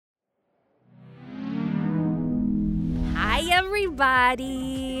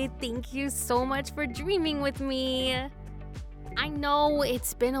everybody! Thank you so much for dreaming with me. I know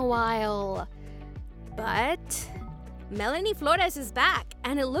it's been a while, but Melanie Flores is back,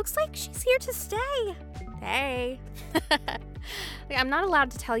 and it looks like she's here to stay. Hey. I'm not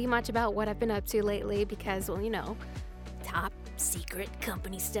allowed to tell you much about what I've been up to lately because, well, top secret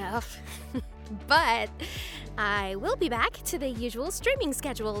company stuff. But I will be back to the usual streaming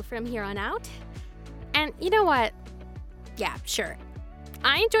schedule from here on out. And you know what? Yeah, sure.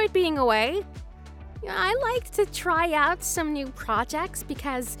 I enjoyed being away. I like to try out some new projects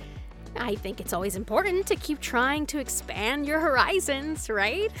because I think it's always important to keep trying to expand your horizons,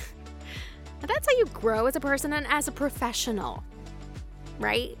 right? That's how you grow as a person and as a professional,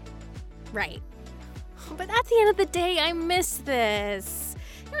 right? Right. But at the end of the day, I miss this.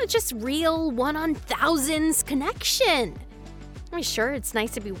 Just real one-on-thousands connection. I mean, sure, it's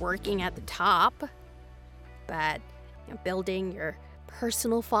nice to be working at the top, but building your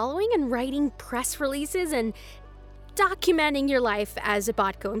personal following and writing press releases and documenting your life as a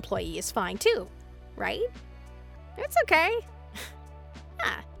Botco employee is fine too, right? It's okay.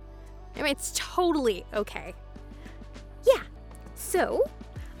 Yeah. I mean, it's totally okay. Yeah. So,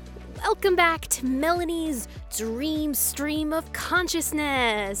 welcome back to Melanie's Dream Stream of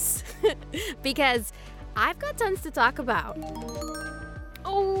Consciousness. Because I've got tons to talk about.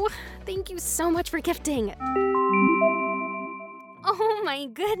 Oh, thank you so much for gifting. Oh my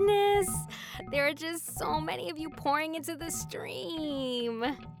goodness. There are just so many of you pouring into the stream.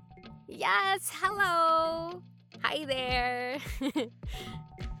 Yes, hello. Hi there.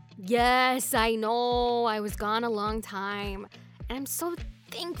 Yes, I know. I was gone a long time. And I'm so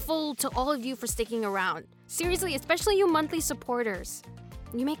thankful to all of you for sticking around. Seriously, especially you monthly supporters.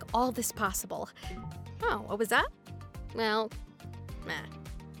 You make all this possible. Oh, what was that? Well,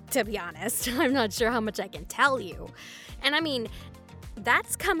 to be honest, I'm not sure how much I can tell you. And I mean,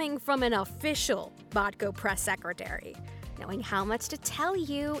 that's coming from an official Botco press secretary. Knowing how much to tell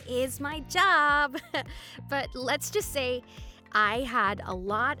you is my job. But let's just say I had a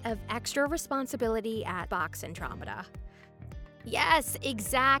lot of extra responsibility at Box Andromeda. Yes,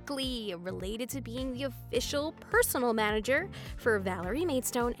 exactly. Related to being the official personal manager for Valerie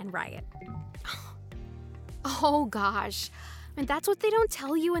Maidstone and Riot. Oh gosh. And that's what they don't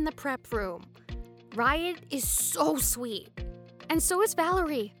tell you in the prep room. Riot is so sweet. And so is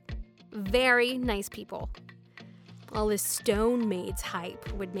Valerie. Very nice people. All this Stone Maids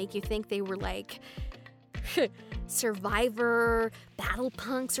hype would make you think they were like Survivor, battle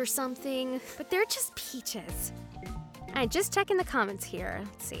punks or something. But they're just peaches. Just checking the comments here.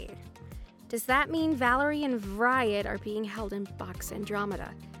 Let's see. Does that mean Valerie and Riot are being held in Box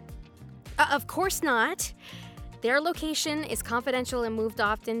Andromeda? Of course not. Their location is confidential and moved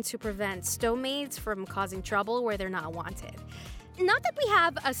often to prevent Stone Maids from causing trouble where they're not wanted. Not that we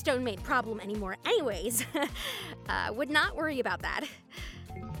have a Stone Maid problem anymore anyways. Would not worry about that.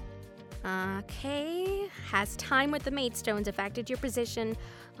 Okay. Has time with the Maidstones affected your position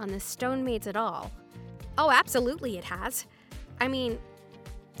on the Stone Maids at all? Oh, absolutely it has. I mean,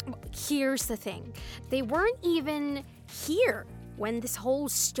 here's the thing. They weren't even here when this whole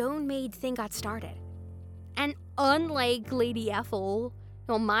Stone Maid thing got started. And unlike Lady Ethel,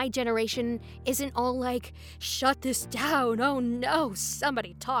 my generation isn't all like, shut this down, oh no,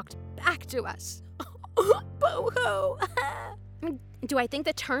 somebody talked back to us. Boo-hoo. Do I think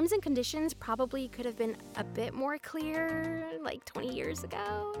the terms and conditions probably could have been a bit more clear like 20 years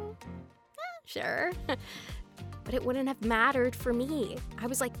ago? Sure. But it wouldn't have mattered for me. I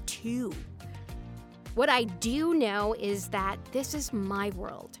was like 2. What I do know is that this is my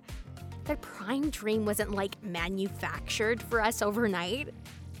world. The Prime Dream wasn't like manufactured for us overnight.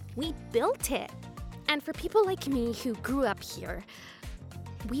 We built it. And for people like me who grew up here,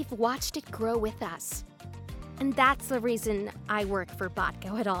 we've watched it grow with us. And that's the reason I work for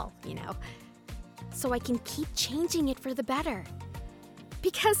Botco at all, So I can keep changing it for the better.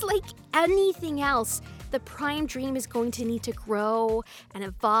 Because like anything else, the Prime Dream is going to need to grow and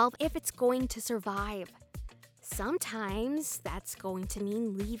evolve if it's going to survive. Sometimes that's going to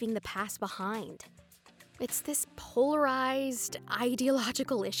mean leaving the past behind. It's this polarized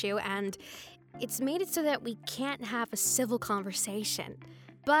ideological issue, and it's made it so that we can't have a civil conversation.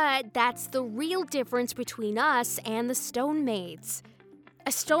 But that's the real difference between us and the Stone Maids.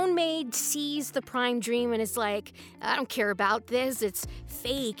 A Stone Maid sees the Prime Dream and is like, I don't care about this, it's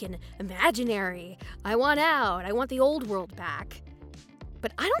fake and imaginary. I want out, I want the old world back.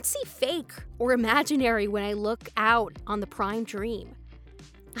 But I don't see fake or imaginary when I look out on the Prime Dream.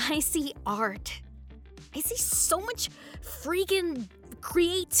 I see art. I see so much freaking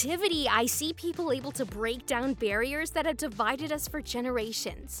creativity. I see people able to break down barriers that have divided us for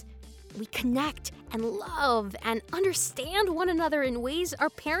generations. We connect and love and understand one another in ways our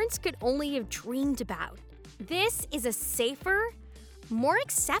parents could only have dreamed about. This is a safer, more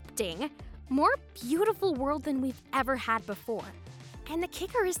accepting, more beautiful world than we've ever had before. And the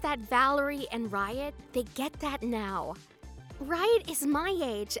kicker is that Valerie and Riot, they get that now. Riot is my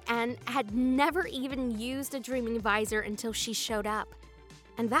age and had never even used a dreaming visor until she showed up.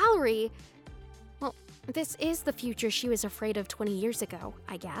 And Valerie, well, this is the future she was afraid of 20 years ago,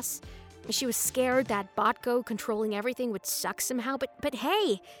 I guess. She was scared that Botco controlling everything would suck somehow, but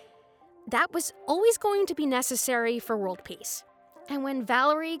hey, that was always going to be necessary for world peace. And when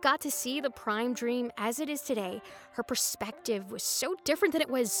Valerie got to see the Prime Dream as it is today, her perspective was so different than it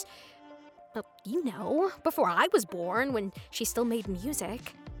was, well, before I was born, when she still made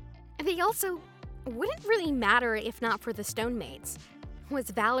music. And they also wouldn't really matter if not for the Stone Maids. Was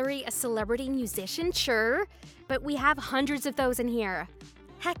Valerie a celebrity musician? Sure, but we have hundreds of those in here.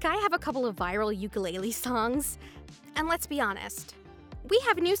 Heck, I have a couple of viral ukulele songs. And let's be honest, we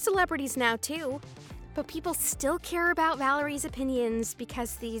have new celebrities now too. But people still care about Valerie's opinions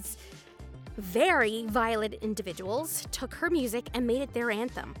because these very violent individuals took her music and made it their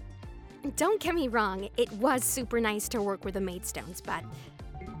anthem. Don't get me wrong, it was super nice to work with the Maidstones, but...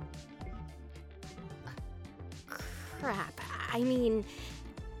 Crap, I mean,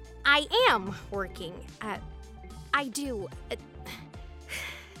 I am working. I do.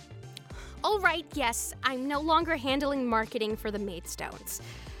 Alright, yes, I'm no longer handling marketing for the Maidstones.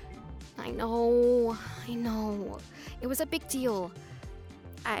 I know. It was a big deal.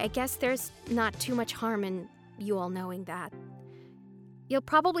 I guess there's not too much harm in you all knowing that. You'll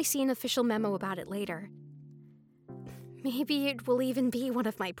probably see an official memo about it later. Maybe it will even be one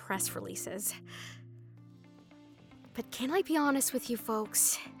of my press releases. But can I be honest with you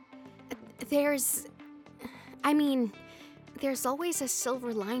folks? There's always a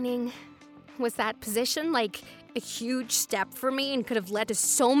silver lining. Was that position like a huge step for me and could have led to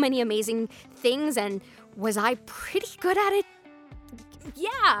so many amazing things, and was I pretty good at it?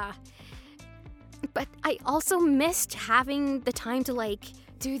 Yeah. But I also missed having the time to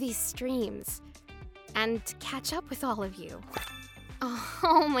do these streams and catch up with all of you.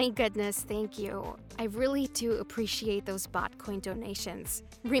 Oh my goodness, thank you. I really do appreciate those Botcoin donations.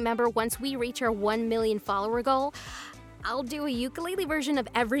 Remember, once we reach our 1 million follower goal, I'll do a ukulele version of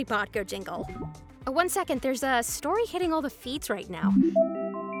every Botco jingle. 1 second, there's a story hitting all the feeds right now.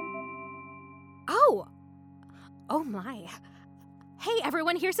 Oh my. Hey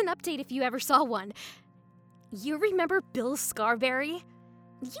everyone, here's an update if you ever saw one. You remember Bill Scarberry?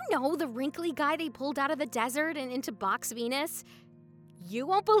 The wrinkly guy they pulled out of the desert and into Box Venus? You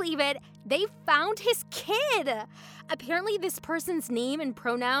won't believe it, they found his kid! Apparently this person's name and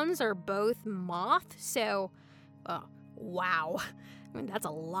pronouns are both Moth, so... wow. I mean, that's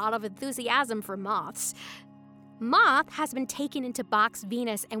a lot of enthusiasm for moths. Moth has been taken into Box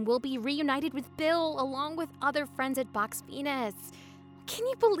Venus and will be reunited with Bill along with other friends at Box Venus. Can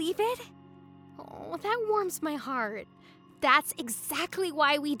you believe it? Oh, that warms my heart. That's exactly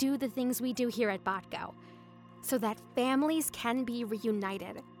why we do the things we do here at Botco, so that families can be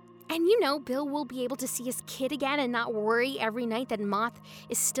reunited. And Bill will be able to see his kid again and not worry every night that Moth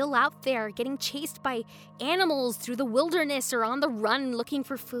is still out there getting chased by animals through the wilderness or on the run looking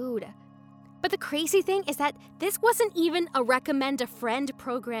for food. But the crazy thing is that this wasn't even a recommend a friend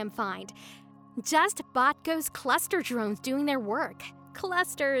program find. Just Botco's cluster drones doing their work.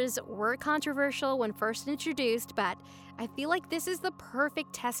 Clusters were controversial when first introduced, but I feel like this is the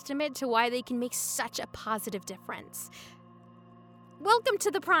perfect testament to why they can make such a positive difference. Welcome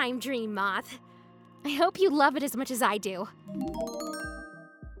to the Prime Dream, Moth. I hope you love it as much as I do.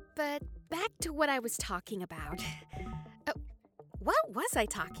 But back to what I was talking about. What was I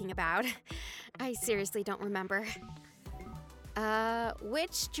talking about? I seriously don't remember.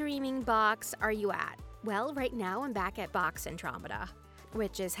 Which dreaming box are you at? Well, right now I'm back at Box Andromeda,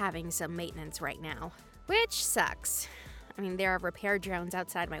 which is having some maintenance right now, which sucks. I mean, there are repair drones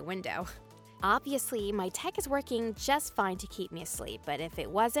outside my window. Obviously, my tech is working just fine to keep me asleep, but if it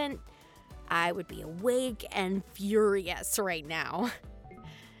wasn't, I would be awake and furious right now.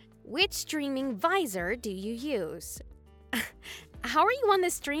 Which dreaming visor do you use? How are you on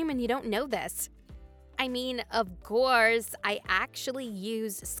this stream and you don't know this? I mean, of course, I actually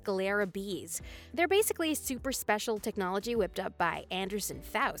use Sclera Bees. They're basically super special technology whipped up by Anderson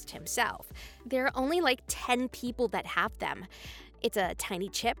Faust himself. There are only 10 people that have them. It's a tiny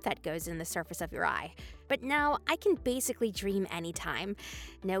chip that goes in the surface of your eye. But now I can basically dream anytime.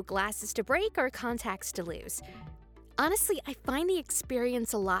 No glasses to break or contacts to lose. Honestly, I find the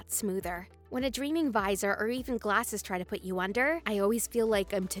experience a lot smoother. When a dreaming visor or even glasses try to put you under, I always feel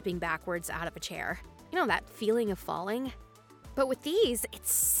like I'm tipping backwards out of a chair. You know that feeling of falling? But with these,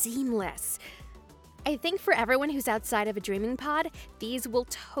 it's seamless. I think for everyone who's outside of a dreaming pod, these will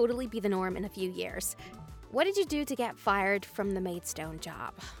totally be the norm in a few years. What did you do to get fired from the Maidstone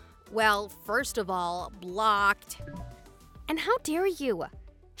job? Well, first of all, blocked. And how dare you?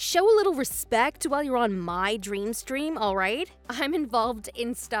 Show a little respect while you're on my dream stream, all right? I'm involved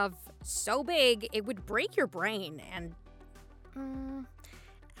in stuff so big it would break your brain, and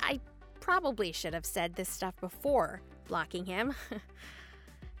I probably should have said this stuff before blocking him.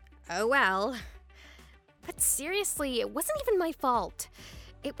 Oh well. But seriously, it wasn't even my fault.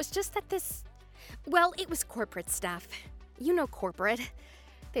 It was just that it was corporate stuff. You know corporate.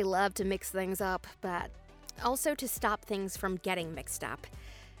 They love to mix things up, but also to stop things from getting mixed up.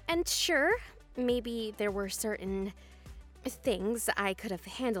 And sure, maybe there were certain things I could have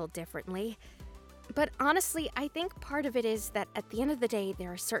handled differently. But honestly, I think part of it is that at the end of the day,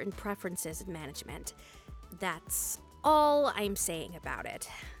 there are certain preferences in management. That's all I'm saying about it.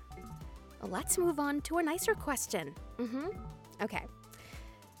 Let's move on to a nicer question. Okay.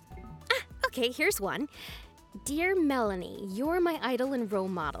 Okay, here's one. Dear Melanie, you're my idol and role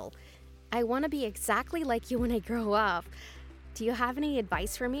model. I want to be exactly like you when I grow up. Do you have any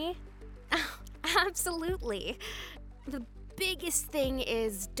advice for me? Absolutely. The biggest thing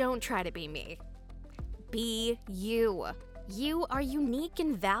is don't try to be me. Be you. You are unique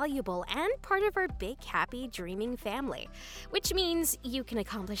and valuable and part of our big, happy, dreaming family, which means you can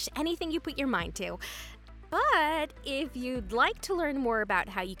accomplish anything you put your mind to. But if you'd like to learn more about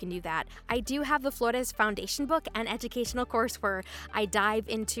how you can do that, I do have the Flores Foundation book and educational course where I dive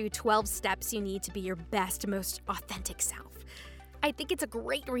into 12 steps you need to be your best, most authentic self. I think it's a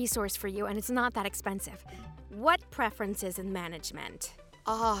great resource for you and it's not that expensive. What preferences in management?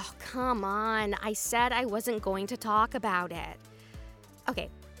 Oh, come on. I said I wasn't going to talk about it.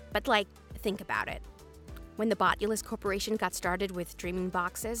 Okay, but think about it. When the Botulus Corporation got started with dreaming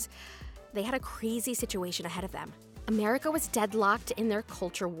boxes, they had a crazy situation ahead of them. America was deadlocked in their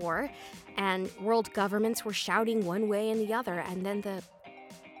culture war, and world governments were shouting one way and the other, and then the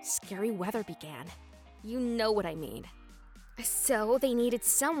scary weather began. You know what I mean. So they needed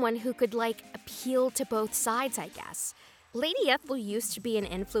someone who could, appeal to both sides, I guess. Lady Ethel used to be an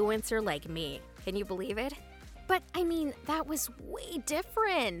influencer like me. Can you believe it? But, that was way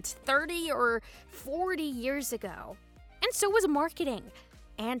different 30 or 40 years ago. And so was marketing.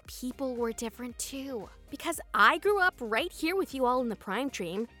 And people were different too. Because I grew up right here with you all in the Prime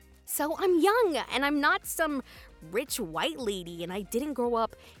Dream. So I'm young, and I'm not some rich white lady, and I didn't grow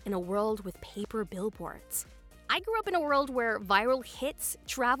up in a world with paper billboards. I grew up in a world where viral hits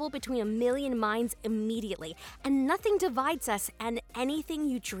travel between a million minds immediately, and nothing divides us, and anything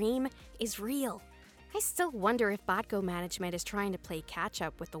you dream is real. I still wonder if Botco management is trying to play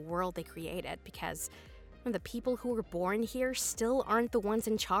catch-up with the world they created, because the people who were born here still aren't the ones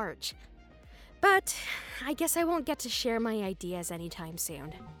in charge. But I guess I won't get to share my ideas anytime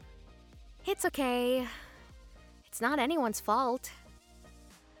soon. It's okay. It's not anyone's fault.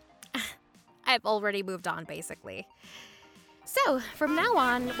 I've already moved on, basically. So, from now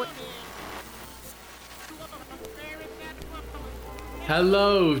on,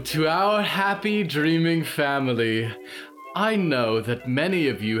 Hello to our happy dreaming family. I know that many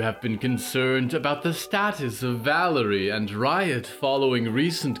of you have been concerned about the status of Valerie and Riot following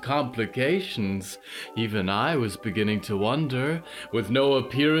recent complications. Even I was beginning to wonder, with no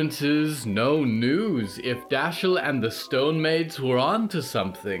appearances, no news, if Dashiell and the Stone Maids were onto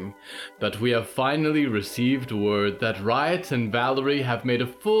something. But we have finally received word that Riot and Valerie have made a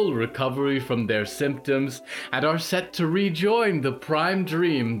full recovery from their symptoms and are set to rejoin the Prime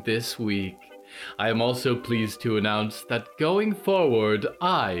Dream this week. I am also pleased to announce that going forward,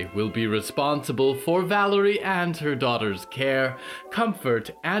 I will be responsible for Valerie and her daughter's care,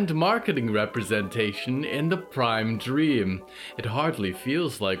 comfort, and marketing representation in the Prime Dream. It hardly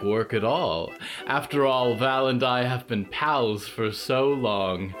feels like work at all. After all, Val and I have been pals for so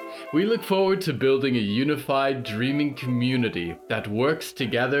long. We look forward to building a unified dreaming community that works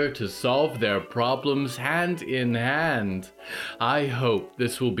together to solve their problems hand in hand. I hope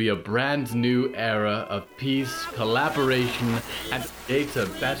this will be a brand new era of peace, collaboration, and create a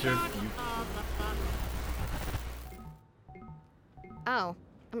better future. Oh,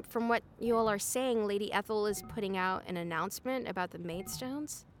 from what you all are saying, Lady Ethel is putting out an announcement about the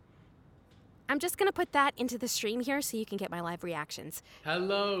Maidstones? I'm just gonna put that into the stream here so you can get my live reactions.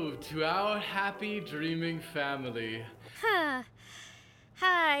 Hello to our happy dreaming family.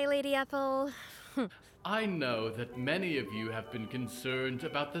 Hi, Lady Ethel. I know that many of you have been concerned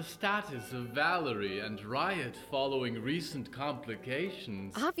about the status of Valerie and Riot following recent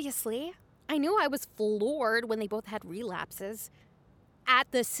complications. Obviously. I knew I was floored when they both had relapses.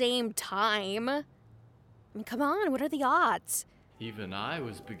 At the same time. I mean, come on, what are the odds? Even I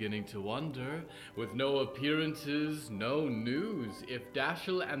was beginning to wonder, with no appearances, no news, if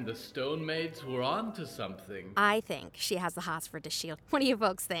Dashiell and the Stone Maids were onto something. I think she has the hots for the shield. What do you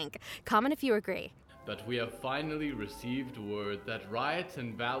folks think? Comment if you agree. But we have finally received word that Riot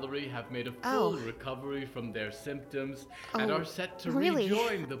and Valerie have made a full recovery from their symptoms and are set to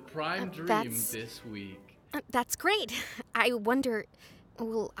rejoin the Prime Dream this week. That's great. I wonder,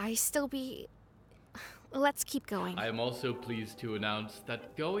 will I still be... Let's keep going. I am also pleased to announce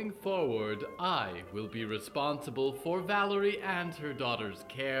that going forward, I will be responsible for Valerie and her daughter's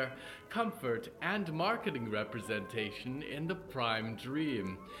care, comfort, and marketing representation in the Prime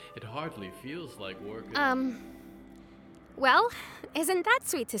Dream. It hardly feels like work. Well, isn't that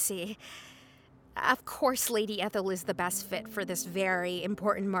sweet to see? Of course, Lady Ethel is the best fit for this very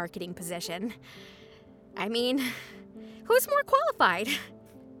important marketing position. I mean, who's more qualified?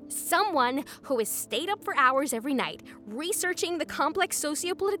 Someone who has stayed up for hours every night, researching the complex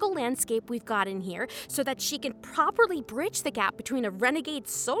socio-political landscape we've got in here so that she can properly bridge the gap between a renegade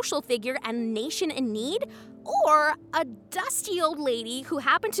social figure and a nation in need? Or a dusty old lady who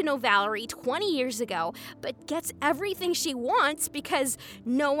happened to know Valerie 20 years ago, but gets everything she wants because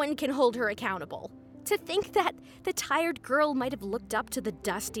no one can hold her accountable? To think that the tired girl might have looked up to the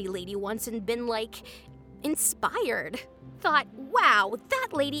dusty lady once and been like, inspired. Thought, wow, that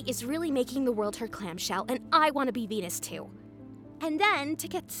lady is really making the world her clamshell, and I want to be Venus too. And then to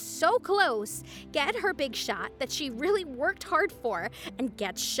get so close, get her big shot that she really worked hard for, and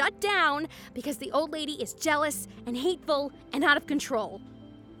get shut down because the old lady is jealous and hateful and out of control.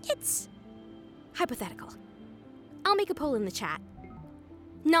 It's hypothetical. I'll make a poll in the chat.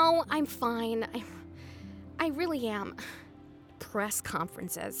 No, I'm fine. I really am. Press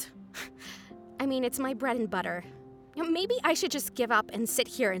conferences. I mean, it's my bread and butter. Maybe I should just give up and sit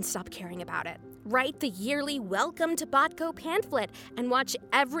here and stop caring about it. Write the yearly Welcome to Botco pamphlet and watch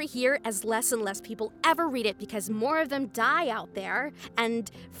every year as less and less people ever read it because more of them die out there. And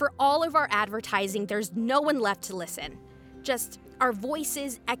for all of our advertising, there's no one left to listen. Just our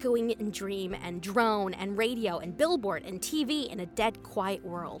voices echoing in Dream and Drone and radio and billboard and TV in a dead, quiet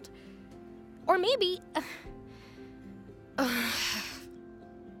world. Or maybe... I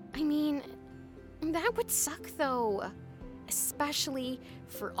mean... That would suck, though. Especially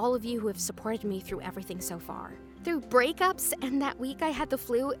for all of you who have supported me through everything so far. Through breakups and that week I had the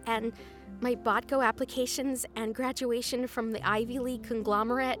flu and my Botco applications and graduation from the Ivy League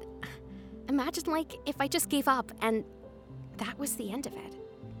conglomerate. Imagine, like, if I just gave up and that was the end of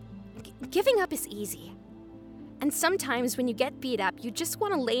it. Giving up is easy. And sometimes when you get beat up, you just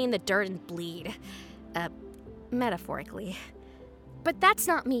want to lay in the dirt and bleed. Metaphorically. But that's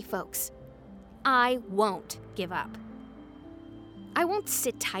not me, folks. I won't give up. I won't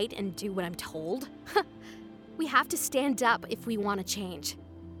sit tight and do what I'm told. We have to stand up if we want to change.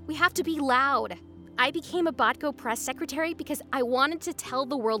 We have to be loud. I became a Botco press secretary because I wanted to tell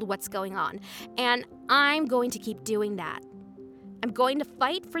the world what's going on, and I'm going to keep doing that. I'm going to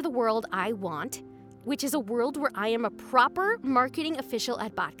fight for the world I want, which is a world where I am a proper marketing official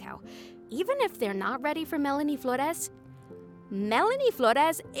at Botco. Even if they're not ready for Melanie Flores, Melanie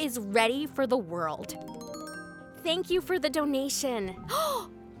Flores is ready for the world. Thank you for the donation.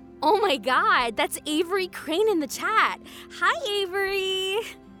 Oh my God, that's Avery Crane in the chat. Hi, Avery.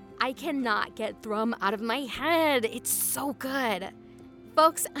 I cannot get Thrum out of my head. It's so good.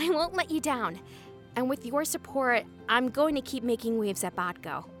 Folks, I won't let you down. And with your support, I'm going to keep making waves at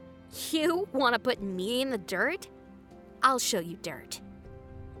Botco. You want to put me in the dirt? I'll show you dirt.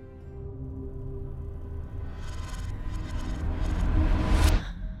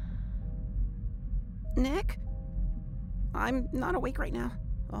 Nick? I'm not awake right now,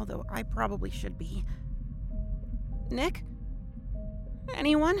 although I probably should be. Nick?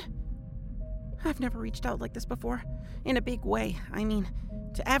 Anyone? I've never reached out like this before. In a big way, I mean,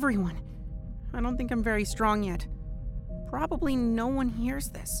 to everyone. I don't think I'm very strong yet. Probably no one hears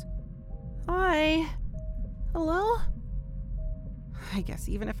this. Hi? Hello? I guess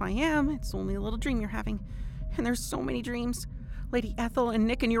even if I am, it's only a little dream you're having. And there's so many dreams. Lady Ethel and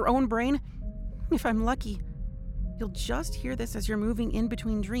Nick in your own brain. If I'm lucky, you'll just hear this as you're moving in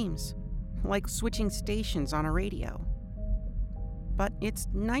between dreams, like switching stations on a radio. But it's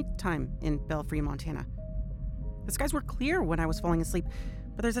nighttime in Belfry, Montana. The skies were clear when I was falling asleep,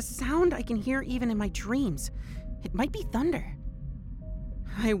 but there's a sound I can hear even in my dreams. It might be thunder.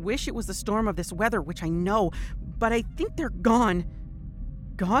 I wish it was the storm of this weather, which I know, but I think they're gone.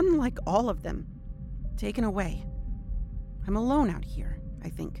 Gone like all of them. Taken away. I'm alone out here, I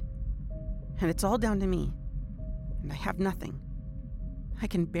think. And it's all down to me. And I have nothing. I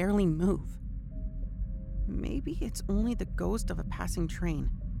can barely move. Maybe it's only the ghost of a passing train.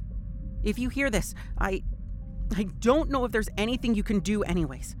 If you hear this, I don't know if there's anything you can do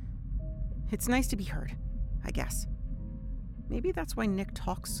anyways. It's nice to be heard, I guess. Maybe that's why Nick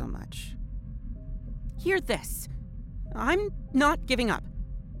talks so much. Hear this. I'm not giving up.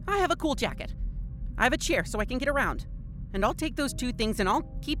 I have a cool jacket. I have a chair so I can get around. And I'll take those two things and I'll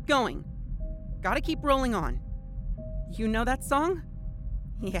keep going. Gotta keep rolling on. You know that song?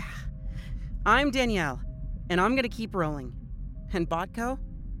 Yeah. I'm Danielle, and I'm gonna keep rolling. And Botco,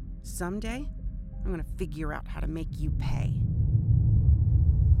 someday, I'm gonna figure out how to make you pay.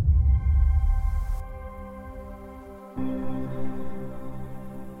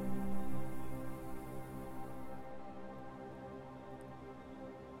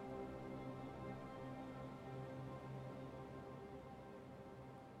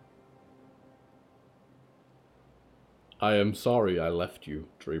 I am sorry I left you,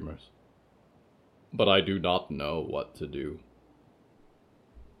 dreamers, but I do not know what to do.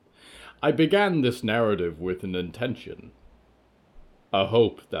 I began this narrative with an intention, a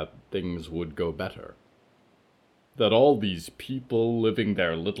hope that things would go better, that all these people living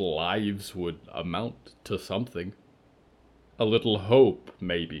their little lives would amount to something, a little hope,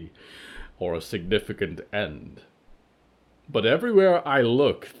 maybe, or a significant end. But everywhere I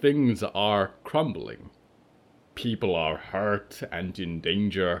look, things are crumbling. People are hurt and in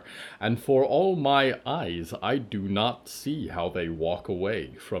danger, and for all my eyes, I do not see how they walk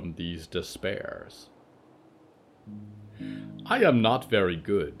away from these despairs. I am not very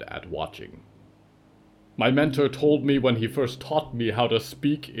good at watching. My mentor told me when he first taught me how to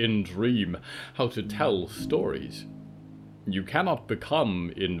speak in dream, how to tell stories. You cannot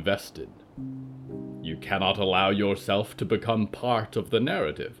become invested. You cannot allow yourself to become part of the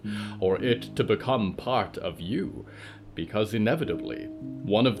narrative, or it to become part of you, because inevitably,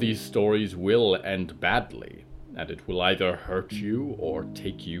 one of these stories will end badly, and it will either hurt you or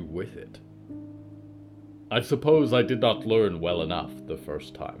take you with it. I suppose I did not learn well enough the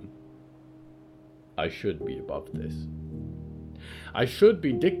first time. I should be above this. I should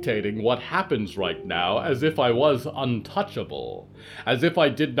be dictating what happens right now as if I was untouchable, as if I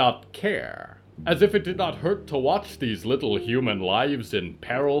did not care. As if it did not hurt to watch these little human lives in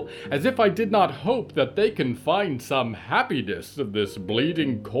peril, as if I did not hope that they can find some happiness in this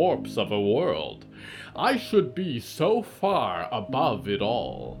bleeding corpse of a world. I should be so far above it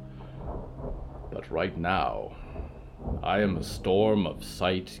all. But right now, I am a storm of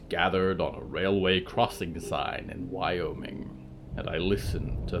sight gathered on a railway crossing sign in Wyoming, and I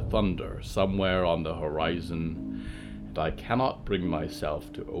listen to thunder somewhere on the horizon, and I cannot bring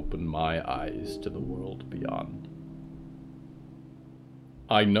myself to open my eyes to the world beyond.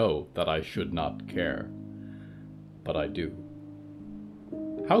 I know that I should not care, but I do.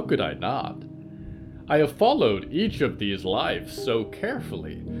 How could I not? I have followed each of these lives so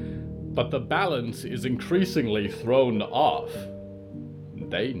carefully, but the balance is increasingly thrown off.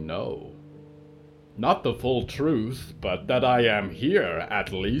 They know. Not the full truth, but that I am here,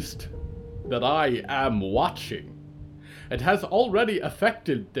 at least. That I am watching. It has already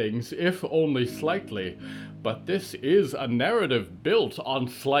affected things, if only slightly, but this is a narrative built on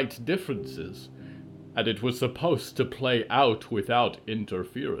slight differences, and it was supposed to play out without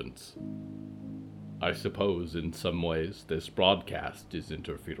interference. I suppose in some ways this broadcast is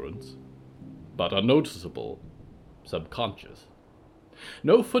interference, but unnoticeable, subconscious.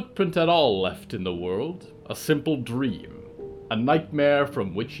 No footprint at all left in the world, a simple dream. A nightmare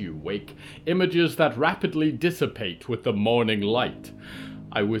from which you wake, images that rapidly dissipate with the morning light.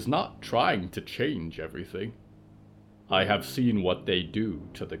 I was not trying to change everything. I have seen what they do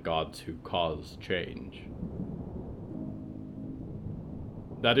to the gods who cause change.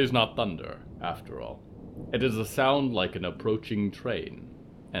 That is not thunder, after all. It is a sound like an approaching train,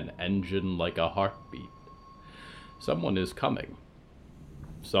 an engine like a heartbeat. Someone is coming.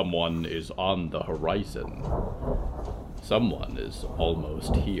 Someone is on the horizon. Someone is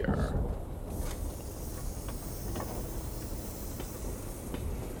almost here.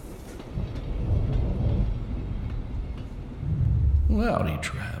 Howdy,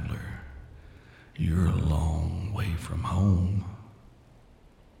 traveler. You're a long way from home.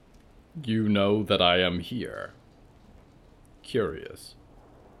 You know that I am here. Curious.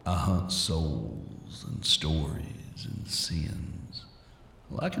 I hunt souls and stories and sins.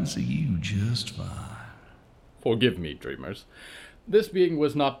 Well, I can see you just fine. Forgive me, dreamers. This being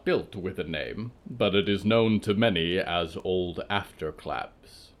was not built with a name, but it is known to many as Old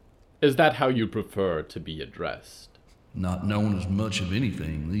Afterclaps. Is that how you prefer to be addressed? Not known as much of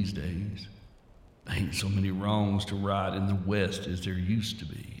anything these days. Ain't so many wrongs to right in the West as there used to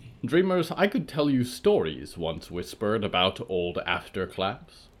be. Dreamers, I could tell you stories once whispered about Old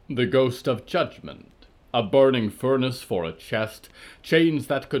Afterclaps. The ghost of judgment. A burning furnace for a chest, chains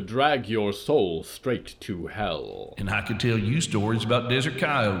that could drag your soul straight to hell. And I could tell you stories about desert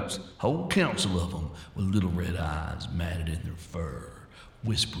coyotes, whole council of them, with little red eyes matted in their fur,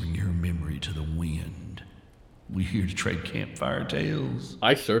 whispering your memory to the wind. We here to trade campfire tales?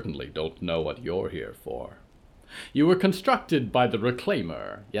 I certainly don't know what you're here for. You were constructed by the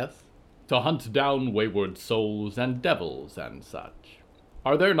Reclaimer, yes? To hunt down wayward souls and devils and such.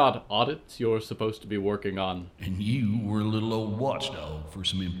 Are there not audits you're supposed to be working on? And you were a little old watchdog for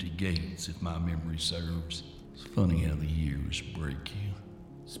some empty gates, if my memory serves. It's funny how the years break you.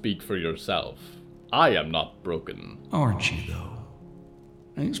 Speak for yourself. I am not broken. Aren't you, though?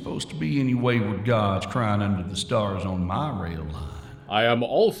 Ain't supposed to be any wayward gods crying under the stars on my rail line. I am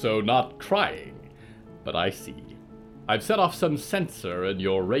also not crying, but I see. I've set off some sensor in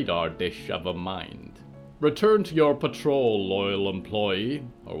your radar dish of a mind. Return to your patrol, loyal employee,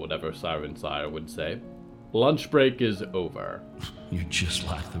 or whatever Siren Sire would say. Lunch break is over. You're just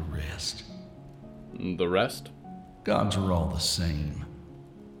like the rest. The rest? Gods are all the same.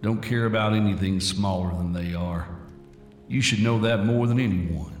 Don't care about anything smaller than they are. You should know that more than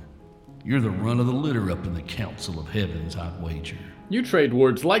anyone. You're the run of the litter up in the Council of Heavens, I'd wager. You trade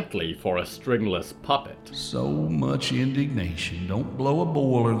words lightly for a stringless puppet. So much indignation. Don't blow a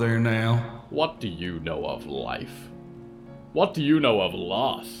boiler there now. What do you know of life? What do you know of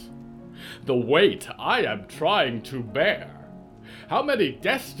loss? The weight I am trying to bear. How many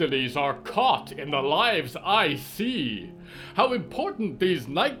destinies are caught in the lives I see? How important these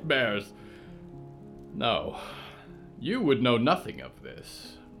nightmares... No, you would know nothing of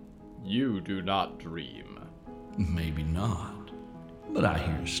this. You do not dream. Maybe not, but I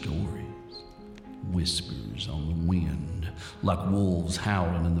hear stories. Whispers on the wind, like wolves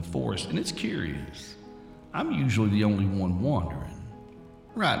howling in the forest, and it's curious. I'm usually the only one wandering,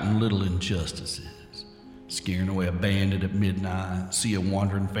 righting little injustices, scaring away a bandit at midnight, see a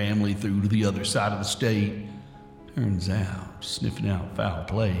wandering family through to the other side of the state. Turns out, sniffing out foul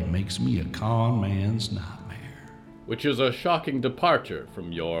play makes me a con man's nightmare. Which is a shocking departure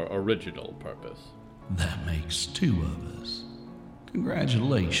from your original purpose. That makes two of us.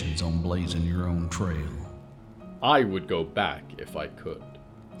 Congratulations on blazing your own trail. I would go back if I could.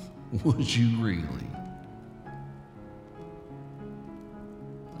 Would you really?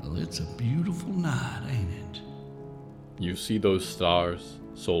 Well, it's a beautiful night, ain't it? You see those stars,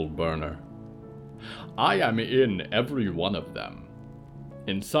 Soul Burner? I am in every one of them.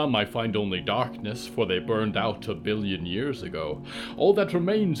 In some I find only darkness, for they burned out 1 billion years ago. All that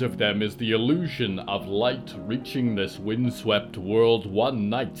remains of them is the illusion of light reaching this windswept world one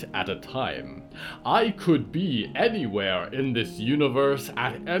night at a time. I could be anywhere in this universe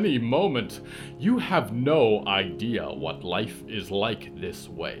at any moment. You have no idea what life is like this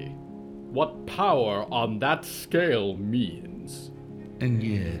way. What power on that scale means. And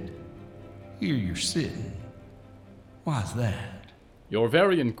yet, here you're sitting. Why's that? You're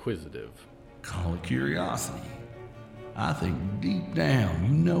very inquisitive. Call it curiosity. I think deep down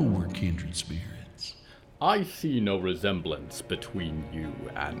you know we're kindred spirits. I see no resemblance between you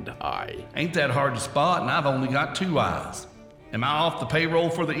and I. Ain't that hard to spot, and I've only got 2 eyes. Am I off the payroll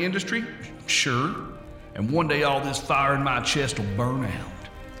for the industry? Sure. And one day all this fire in my chest will burn out.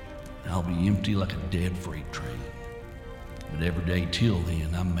 I'll be empty like a dead freight train. But every day till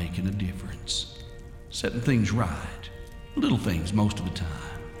then, I'm making a difference. Setting things right. Little things most of the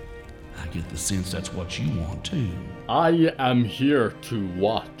time. I get the sense that's what you want too. I am here to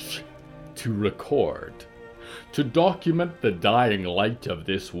watch, to record, to document the dying light of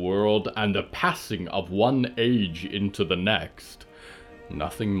this world and the passing of one age into the next.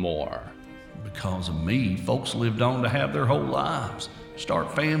 Nothing more. Because of me, folks lived on to have their whole lives,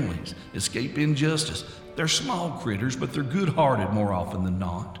 start families, escape injustice. They're small critters, but they're good-hearted more often than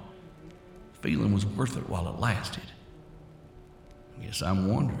not. The feeling was worth it while it lasted. I guess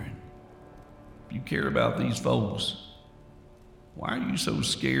I'm wondering, if you care about these folks, why are you so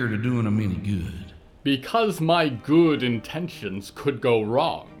scared of doing them any good? Because my good intentions could go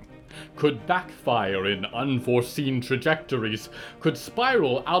wrong, could backfire in unforeseen trajectories, could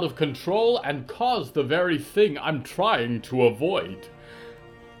spiral out of control and cause the very thing I'm trying to avoid.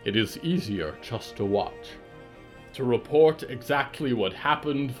 It is easier just to watch. to report exactly what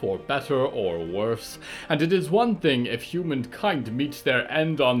happened for better or worse, and it is one thing if humankind meets their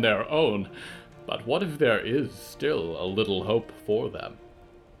end on their own, but what if there is still a little hope for them?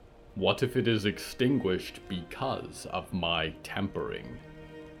 What if it is extinguished because of my tempering?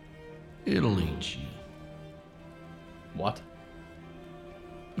 It'll eat you. What?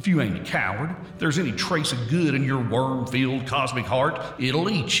 If you ain't a coward, if there's any trace of good in your worm-filled cosmic heart, it'll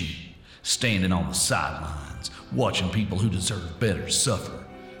eat you. Standing on the sidelines, watching people who deserve better suffer.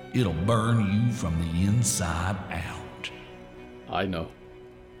 It'll burn you from the inside out. I know.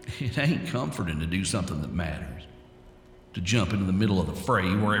 It ain't comforting to do something that matters. To jump into the middle of the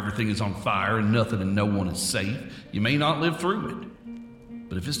fray where everything is on fire and nothing and no one is safe. You may not live through it.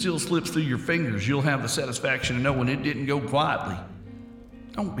 But if it still slips through your fingers, you'll have the satisfaction of knowing it didn't go quietly.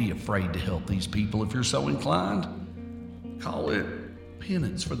 Don't be afraid to help these people if you're so inclined. Call it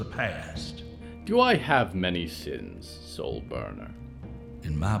penance for the past. Do I have many sins, Soul Burner?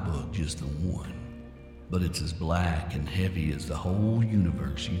 In my book, just the one. But it's as black and heavy as the whole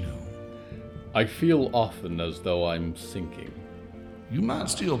universe, you know. I feel often as though I'm sinking. You might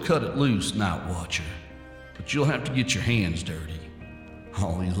still cut it loose, Night Watcher, but you'll have to get your hands dirty.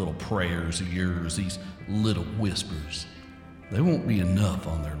 All these little prayers of yours, these little whispers, they won't be enough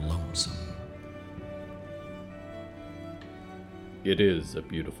on their lonesome. It is a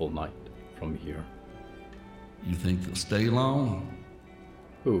beautiful night from here. You think they'll stay long?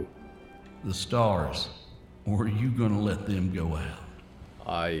 Who? The stars. Or are you gonna let them go out?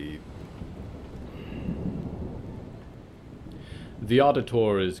 The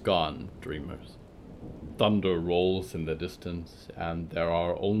Auditor is gone, dreamers. Thunder rolls in the distance, and there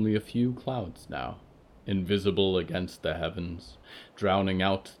are only a few clouds now, invisible against the heavens, drowning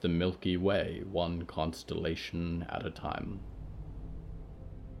out the Milky Way one constellation at a time.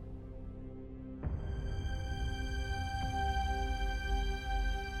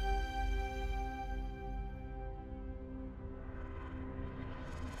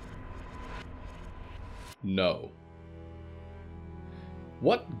 No.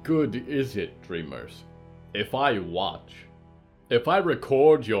 What good is it, dreamers, if I watch? If I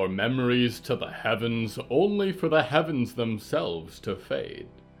record your memories to the heavens only for the heavens themselves to fade?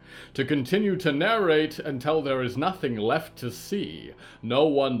 To continue to narrate until there is nothing left to see, no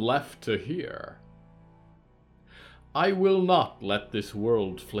one left to hear? I will not let this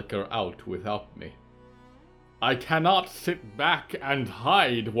world flicker out without me. I cannot sit back and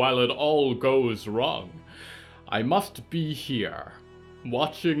hide while it all goes wrong. I must be here,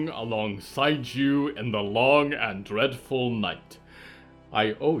 watching alongside you in the long and dreadful night.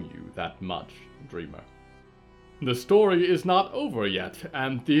 I owe you that much, dreamer. The story is not over yet,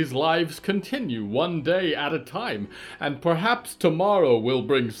 and these lives continue one day at a time, and perhaps tomorrow will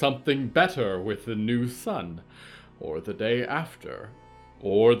bring something better with the new sun, or the day after,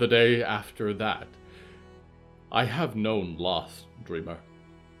 or the day after that. I have known loss, dreamer,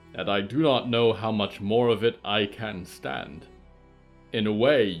 and I do not know how much more of it I can stand. In a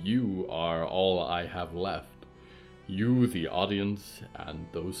way, you are all I have left. You, the audience, and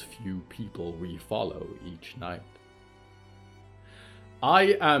those few people we follow each night.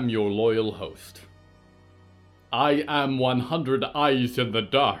 I am your loyal host. I am 100 Eyes in the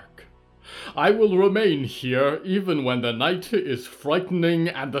Dark. I will remain here even when the night is frightening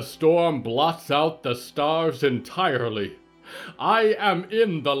and the storm blots out the stars entirely. I am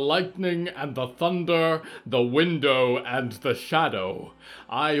in the lightning and the thunder, the window and the shadow.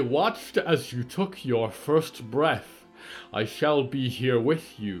 I watched as you took your first breath. I shall be here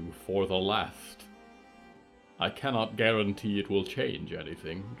with you for the last. I cannot guarantee it will change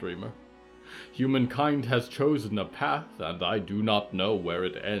anything, dreamer. Humankind has chosen a path, and I do not know where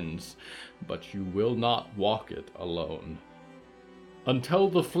it ends, but you will not walk it alone. Until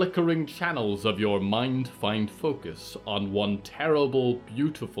the flickering channels of your mind find focus on one terrible,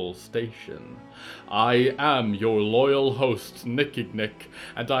 beautiful station. I am your loyal host, Nickignick,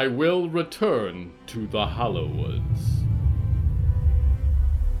 and I will return to the Hollowwoods.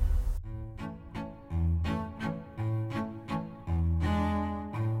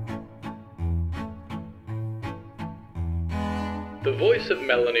 The voice of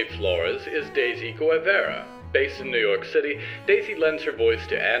Melanie Flores is Daisy Guevara. Based in New York City, Daisy lends her voice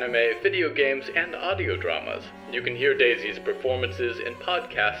to anime, video games, and audio dramas. You can hear Daisy's performances in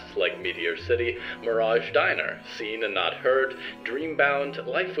podcasts like Meteor City, Mirage Diner, Seen and Not Heard, Dreambound,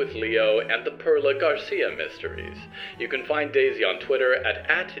 Life with Leo, and the Perla Garcia Mysteries. You can find Daisy on Twitter at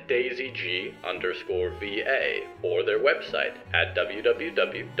 @DaisyG_VA, or their website at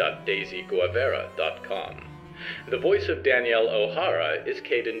www.daisyguevara.com. The voice of Danielle O'Hara is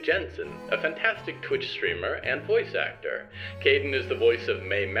Caden Jensen, a fantastic Twitch streamer and voice actor. Caden is the voice of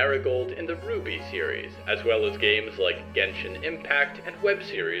May Marigold in the Ruby series, as well as games like Genshin Impact and web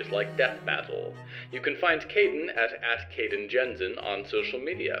series like Death Battle. You can find Caden at Caden Jensen on social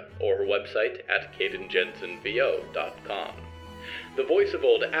media, or her website at cadenjensenvo.com. The voice of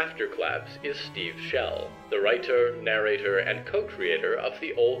old Afterclaps is Steve Shell, the writer, narrator, and co-creator of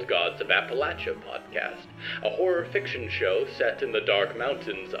the Old Gods of Appalachia podcast, a horror fiction show set in the dark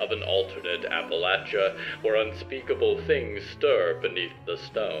mountains of an alternate Appalachia where unspeakable things stir beneath the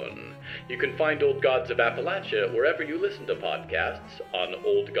stone. You can find Old Gods of Appalachia wherever you listen to podcasts, on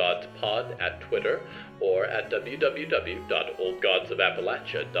Old Gods Pod at Twitter, or at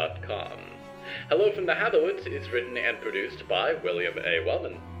www.oldgodsofappalachia.com. Hello from the Hallowoods is written and produced by William A.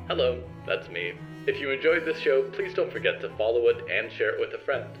 Wellman. Hello, that's me. If you enjoyed this show, please don't forget to follow it and share it with a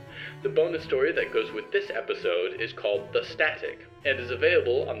friend. The bonus story that goes with this episode is called The Static, and is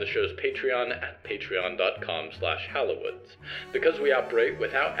available on the show's Patreon at patreon.com/Hallowoods. Because we operate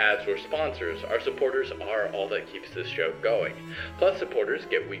without ads or sponsors, our supporters are all that keeps this show going. Plus, supporters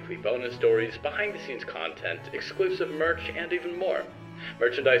get weekly bonus stories, behind-the-scenes content, exclusive merch, and even more.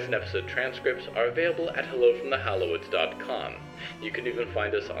 Merchandise and episode transcripts are available at hellofromthehallowoods.com. You can even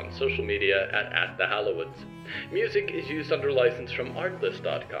find us on social media at @thehallowoods. Music is used under license from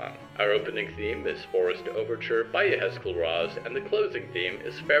artlist.com. Our opening theme is Forest Overture by Yehezkel Raz, and the closing theme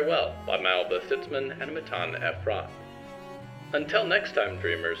is Farewell by Malva Sitzman and Matan F. Roth. Until next time,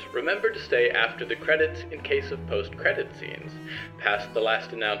 dreamers, remember to stay after the credits in case of post-credit scenes, past the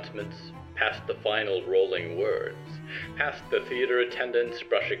last announcements, past the final rolling words, past the theater attendants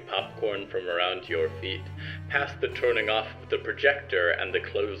brushing popcorn from around your feet, past the turning off of the projector and the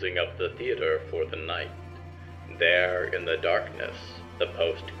closing of the theater for the night. There, in the darkness, the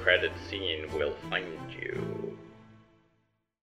post-credit scene will find you.